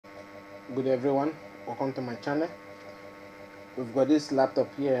Good everyone, welcome to my channel. We've got this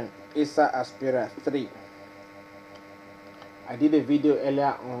laptop here, Acer Aspira 3. I did a video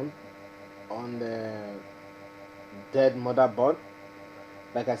earlier on the dead motherboard.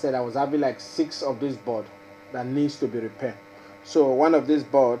 Like I said, I was having like 6 of this board that needs to be repaired. So one of this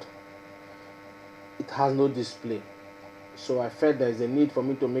board, it has no display. So I felt there is a need for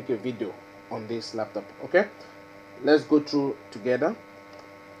me to make a video on this laptop. Okay, let's go through together.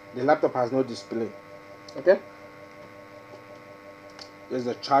 The laptop has no display. Okay, there's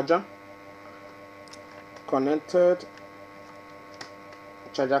a charger connected.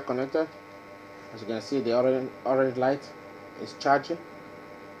 Charger connected. As you can see, the orange light is charging.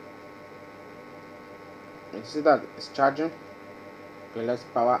 You see that it's charging. Okay, let's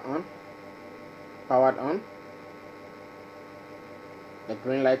power on. Powered on. The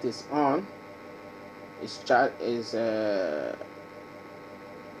green light is on. It's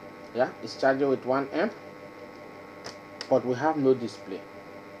charging with 1 amp, but we have no display.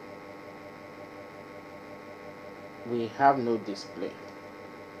 We have no display.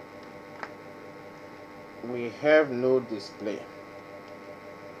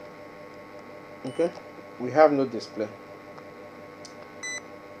 Okay, we have no display.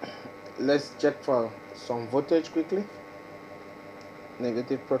 Let's check for some voltage quickly.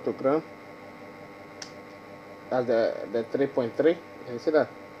 Negative protogram. That's the 3.3. You see that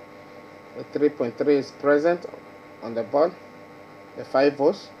the 3.3 is present on the board. The 5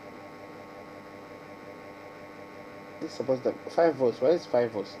 volts. This is supposed to be 5 volts. Where is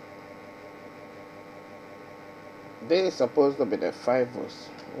 5 volts? This is supposed to be the 5 volts.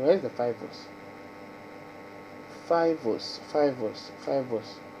 Where is the 5 volts? 5 volts, 5 volts, 5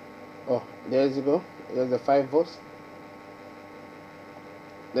 volts. Oh, there you go. There's the 5 volts.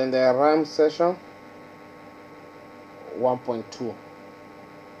 Then the RAM session 1.2.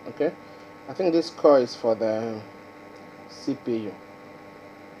 Okay, I think this core is for the CPU.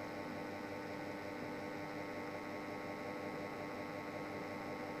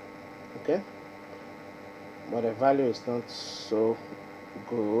 Okay, but the value is not so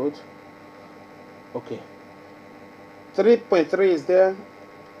good. Okay, 3.3 is there,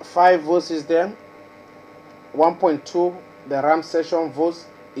 5 volts is there, 1.2 the RAM session volts,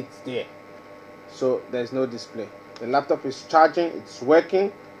 it's there. So there's no display. The laptop is charging, it's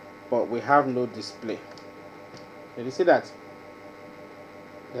working, but we have no display. Did you see that?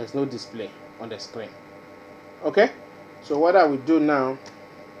 There's no display on the screen. Okay, so what I will do now,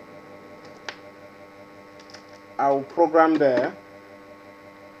 I will program the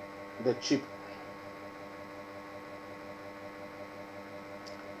chip.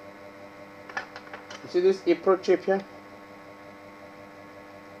 You see this Acer chip here?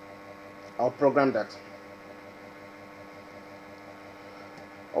 I'll program that.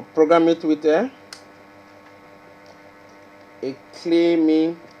 I'll program it with a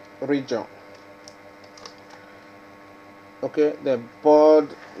claiming region. Okay, the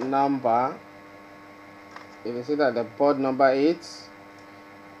board number, you can see that the board number is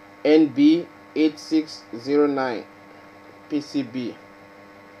NB8609 PCB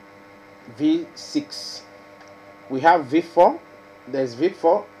V6. We have V4, there's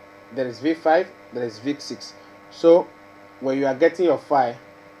V4, there is V5, there is V6. So when you are getting your file,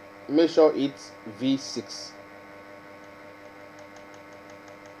 make sure it's V6.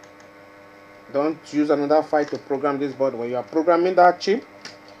 Don't use another file to program this board. When you are programming that chip,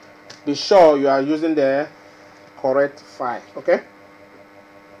 be sure you are using the correct file. Okay,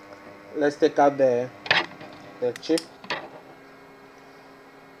 let's take out the chip.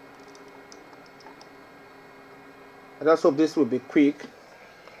 I just hope this will be quick.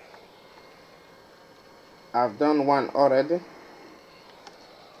 I've done one already.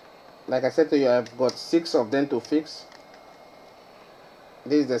 Like I said to you, I've got 6 of them to fix.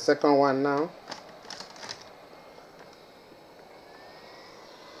 This is the second one now.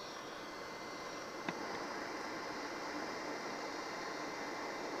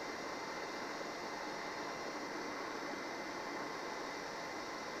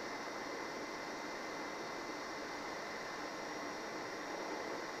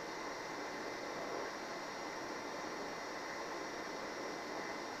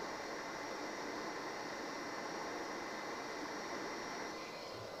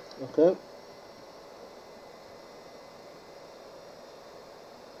 Okay.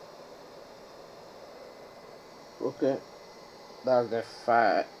 Okay. That's the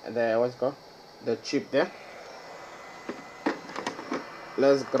file. What's it called? The chip there.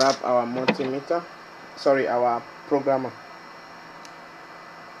 Let's grab our multimeter. Sorry, our programmer.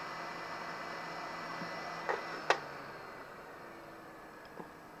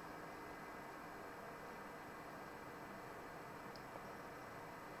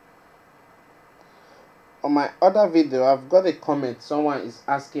 On my other video, I've got a comment. Someone is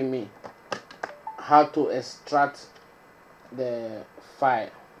asking me how to extract the file,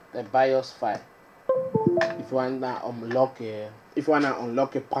 the BIOS file, if you wanna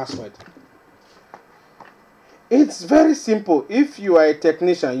unlock a password. It's very simple. If you are a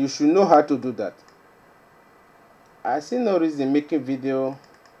technician, you should know how to do that. I see no reason making video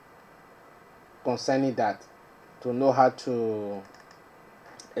concerning that, to know how to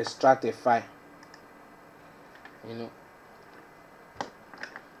extract a file, you know.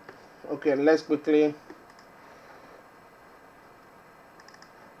 Okay, let's quickly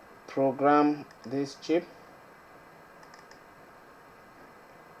program this chip.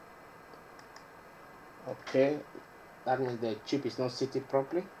 Okay, that means the chip is not sitting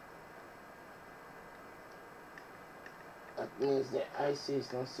properly. That means the IC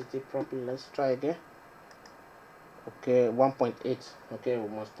is not sitting properly. Let's try again. Okay, 1.8. Okay, we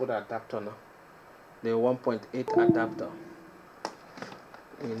must put adapter now. The 1.8 adapter.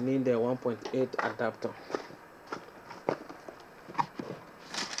 We need the 1.8 adapter.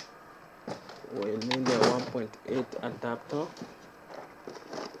 We need the 1.8 adapter.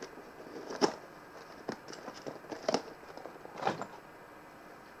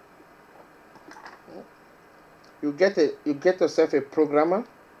 You get yourself a programmer,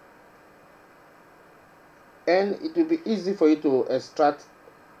 and it will be easy for you to extract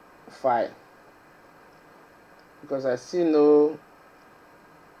file, because I see no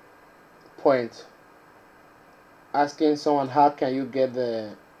point asking someone how can you get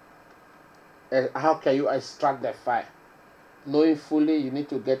the how can you extract the file. Knowing fully, you need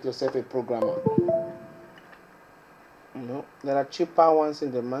to get yourself a programmer. No, there are cheaper ones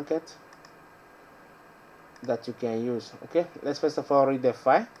in the market that you can use. Okay, let's first of all read the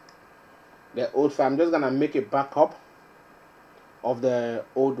file, the old file. I'm just gonna make a backup of the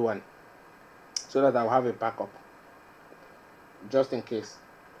old one so that I'll have a backup just in case.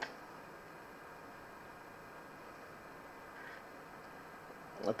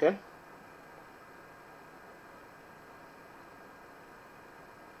 Okay,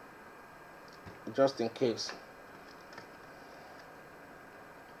 just in case.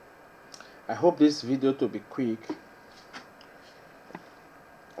 I hope this video to be quick,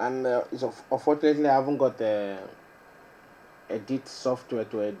 and unfortunately I haven't got the edit software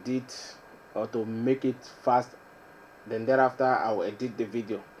to edit or to make it fast. Then thereafter I will edit the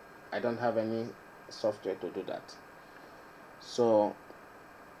video. I don't have any software to do that, so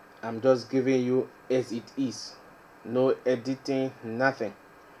I'm just giving you as it is. No editing, nothing.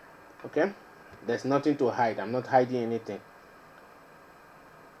 Okay, there's nothing to hide. I'm not hiding anything.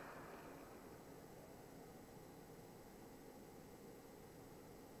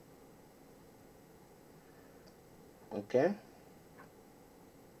 Okay,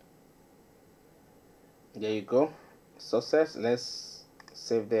 there you go. Success. Let's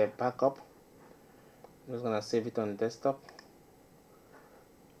save the backup. I'm just gonna save it on desktop.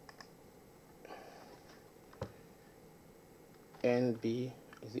 NB,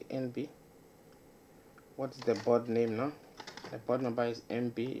 is it NB? What is the board name now? The board number is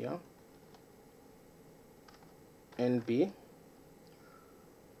NB, yeah. NB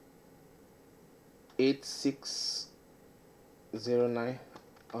 8609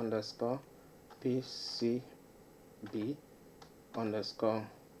 underscore PCB underscore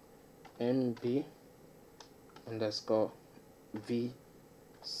MB underscore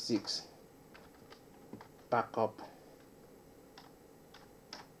V6 backup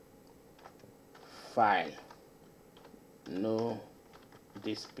file, no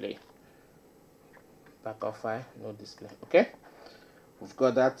display. Backup file, no display. Okay, we've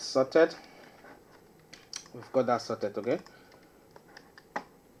got that sorted. Okay,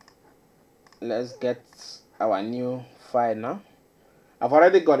 let's get our new file now. I've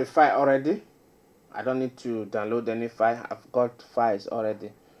already got a file already. I don't need to download any file. I've got files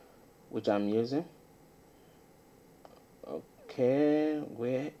already which I'm using. Okay,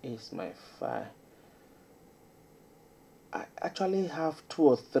 where is my file? I actually have 2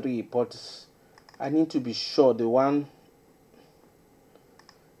 or 3, but I need to be sure the one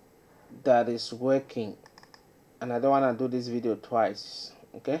that is working, and I don't want to do this video twice.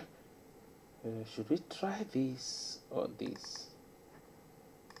 Okay, should we try this or this?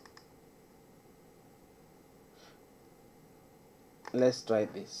 Let's try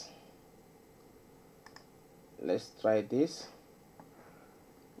this.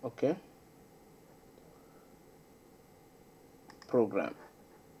 Okay, program.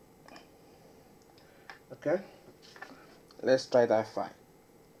 Okay, let's try that file.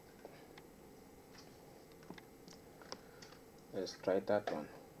 Let's try that one.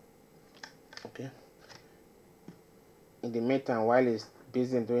 Okay, In the meantime, while it's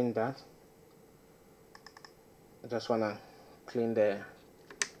busy doing that, I just want to clean the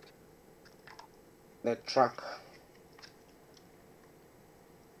track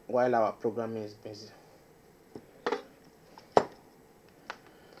while our programming is busy.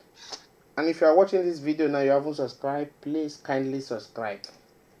 And if you are watching this video now, you haven't subscribed, please kindly subscribe.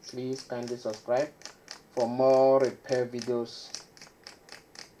 Please kindly subscribe for more repair videos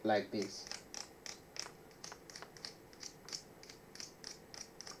like this.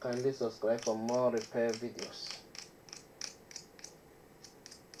 Kindly subscribe for more repair videos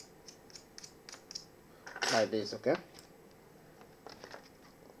like this, okay?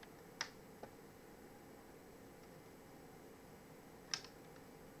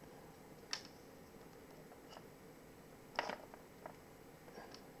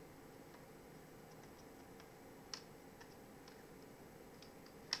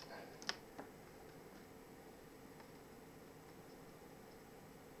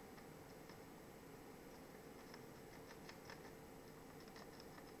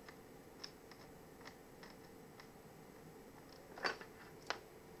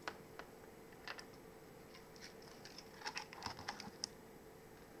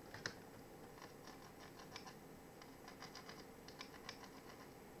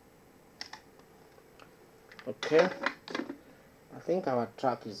 Okay, I think our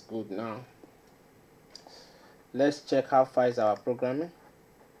track is good now. Let's check how far is our programming.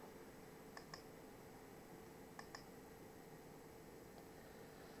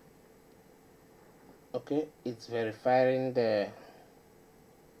 Okay, it's verifying the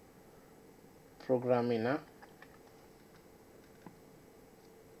programming now.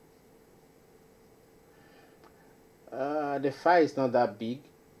 The file is not that big,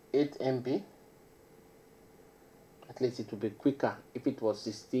 8 MB. At least it will be quicker. If it was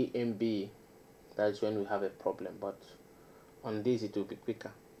 60 MB, that's when we have a problem, but on this it will be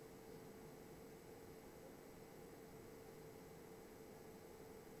quicker.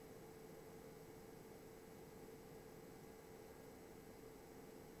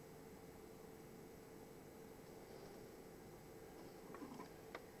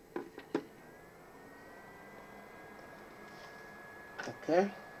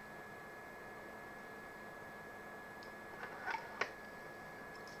 Okay,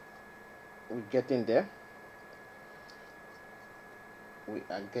 we're getting there. We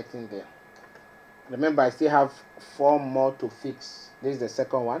are getting there. Remember, I still have 4 more to fix. This is the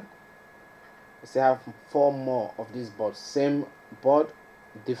second one. I still have 4 more of these boards. Same board,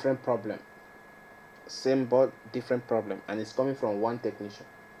 different problem. Same board, different problem, and it's coming from one technician.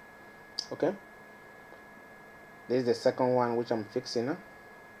 Okay, this is the second one which I'm fixing now.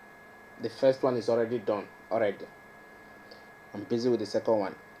 The first one is already done already. I'm busy with the second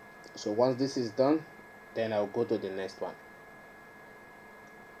one, so once this is done, then I'll go to the next one.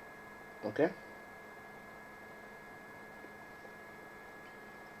 Okay,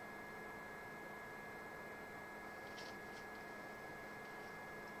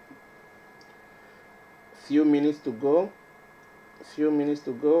 few minutes to go,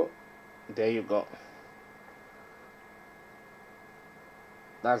 there you go.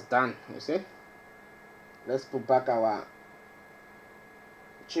 That's done. You see, let's put back our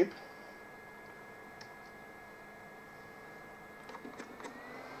chip.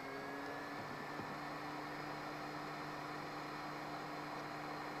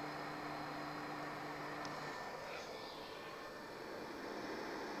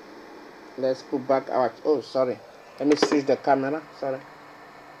 Let's put back our, oh sorry, let me switch the camera, sorry.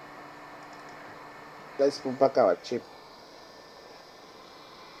 Let's put back our chip.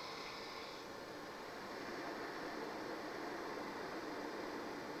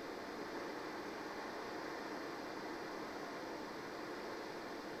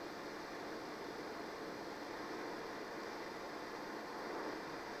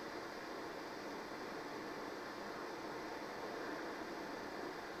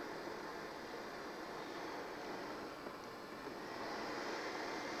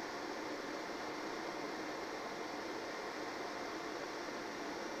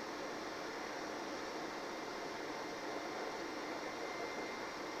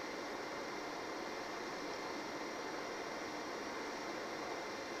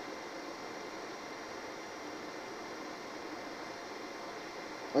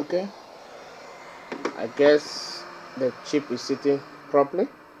 Okay, I guess the chip is sitting properly.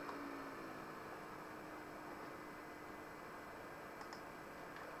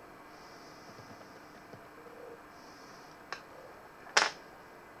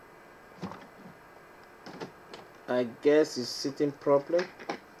 I guess it's sitting properly.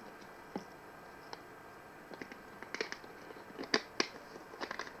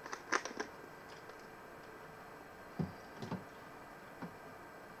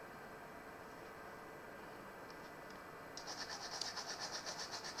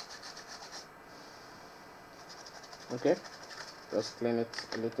 Okay, just clean it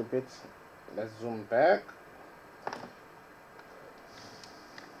a little bit. Let's zoom back.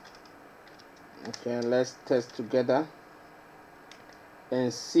 Okay, let's test together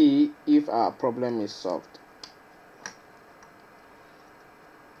and see if our problem is solved.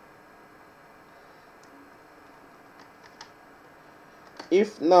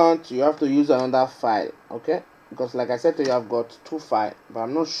 If not, you have to use another file, okay? Because like I said to you, I've got two files, but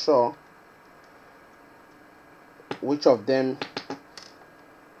I'm not sure which of them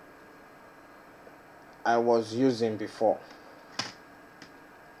I was using before.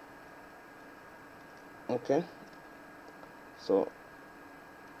 Okay, so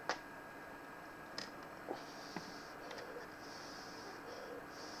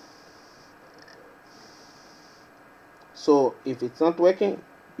if it's not working,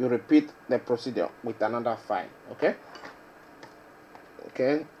 you repeat the procedure with another file. Okay,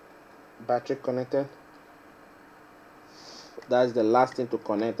 battery connected. That's the last thing to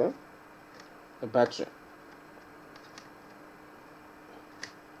connect, the battery.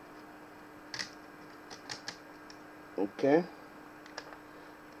 Okay,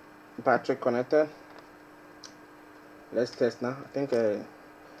 battery connected. Let's test now. I think it's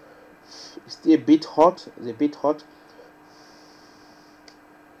still a bit hot. It's a bit hot.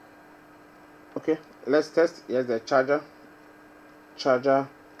 Okay, let's test. Here's the charger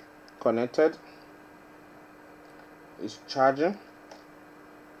connected. It's charging.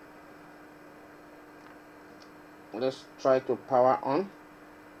 Let's try to powered on.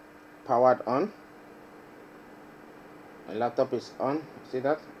 The laptop is on. See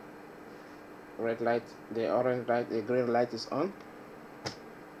that? Red light, the orange light, the green light is on.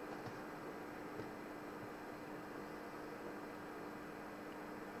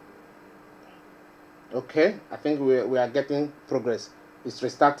 Okay, I think we are getting progress. It's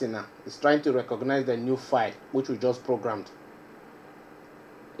restarting now. It's trying to recognize the new file which we just programmed.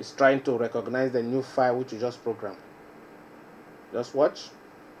 It's trying to recognize the new file which we just programmed. Just watch.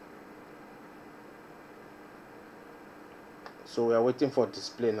 So we are waiting for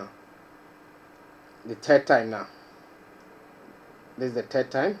display now. The third time now. This is the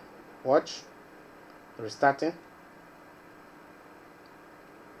third time. Watch. Restarting.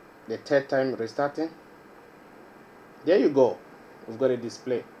 The third time restarting. There you go. We've got a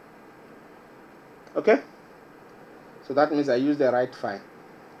display. Okay. So that means I used the right file.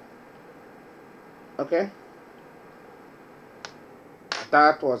 Okay.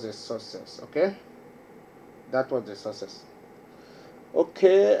 That was a success. Okay. That was the success.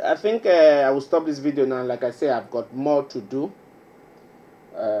 Okay, I think I will stop this video now. Like I say, I've got more to do.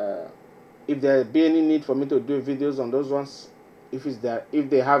 If there be any need for me to do videos on those ones, if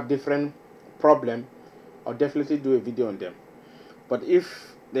they have different problem, I'll definitely do a video on them. But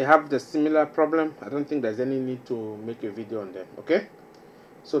if they have the similar problem, I don't think there's any need to make a video on them. Okay,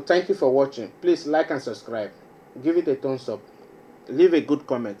 so thank you for watching. Please like and subscribe, give it a thumbs up, leave a good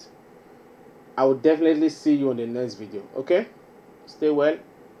comment. I will definitely see you on the next video. Okay, stay well,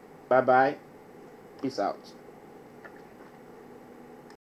 bye bye, peace out.